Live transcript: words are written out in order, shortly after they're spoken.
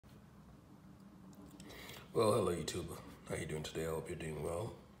Well, hello YouTube. How you doing today? I hope you're doing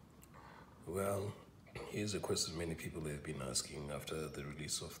well. Well, here's a question many people have been asking after the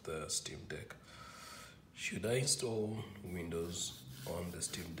release of the Steam Deck. Should I install Windows on the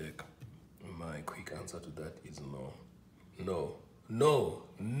Steam Deck? My quick answer to that is no. No, no,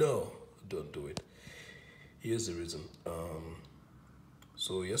 no, don't do it. Here's the reason.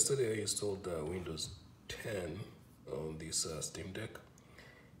 So yesterday I installed Windows 10 on this Steam Deck,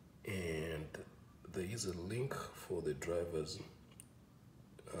 and there is a link for the drivers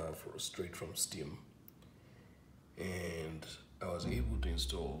straight from Steam, and I was able to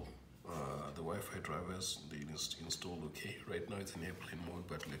install the Wi-Fi drivers. They installed okay. Right now it's in airplane mode,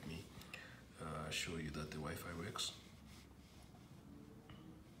 but let me show you that the Wi-Fi works.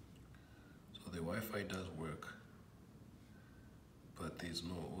 So the Wi-Fi does work, but there's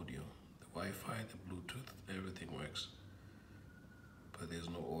no audio. The Wi-Fi, the Bluetooth, everything works, but there's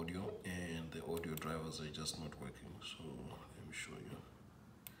no audio, and the audio drivers are just not working. So let me show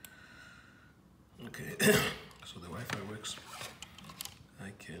you. Okay, so the Wi-Fi works.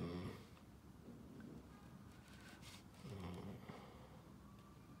 I can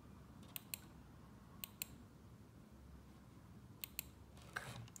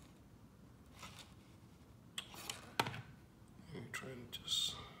let me try and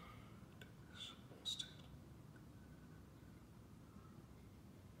just do this instead.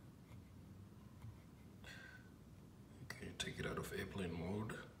 Okay, take it out of airplane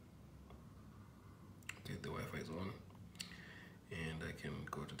mode. Okay, the Wi-Fi is on, and I can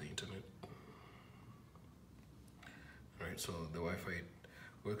go to the internet. Alright, so the Wi-Fi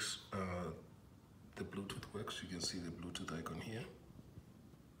works. The Bluetooth works. You can see the Bluetooth icon here.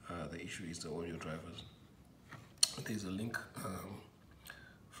 The issue is the audio drivers. There's a link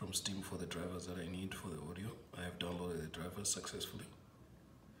from Steam for the drivers that I need for the audio. I have downloaded the drivers successfully,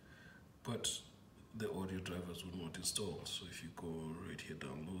 but the audio drivers will not install. So if you go right here,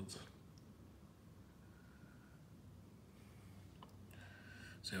 downloads.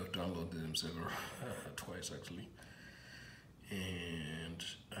 So I've downloaded them twice actually, and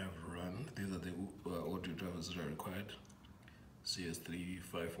I've run. These are the audio drivers that are required: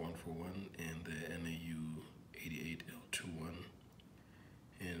 CS35141 and the NAU88L21.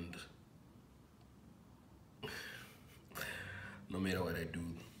 And no matter what I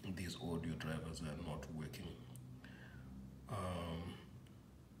do, these audio drivers are not working.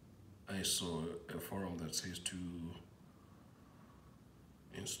 I saw a forum that says to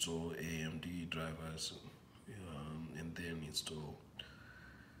install AMD drivers and then install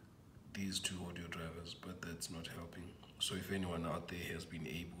these two audio drivers, but that's not helping. So if anyone out there has been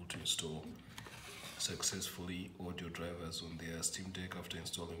able to install successfully audio drivers on their Steam Deck after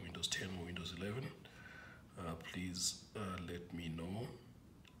installing Windows 10 or Windows 11, please let me know.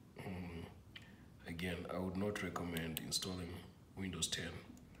 Again, I would not recommend installing Windows 10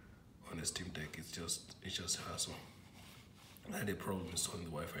 on a Steam Deck. It's just hassle. I had a problem installing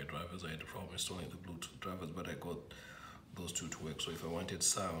the Wi-Fi drivers. I had a problem installing the Bluetooth drivers, but I got those two to work. So if I wanted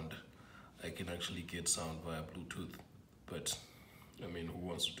sound, I can actually get sound via Bluetooth. But I mean, who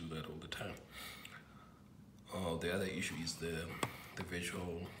wants to do that all the time? The other issue is the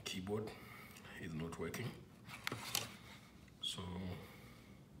virtual keyboard is not working. So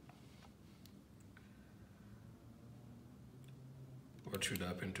what should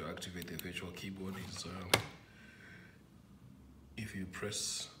happen to activate the virtual keyboard is if you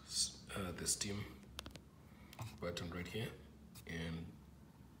press the Steam button right here and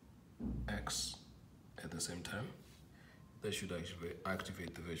X at the same time, that should actually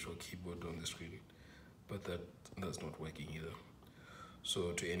activate the virtual keyboard on the screen, but that's not working either.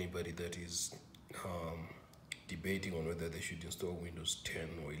 So to anybody that is debating on whether they should install Windows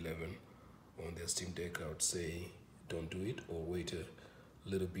 10 or 11 on their Steam Deck, I would say don't do it, or wait a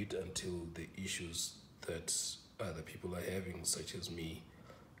little bit until the issues that other people are having, such as me,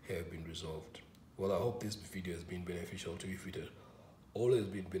 have been resolved. Well, I hope this video has been beneficial to you. If it has always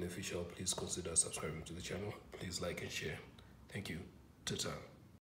been beneficial, please consider subscribing to the channel. Please like and share. Thank you. Ta-ta.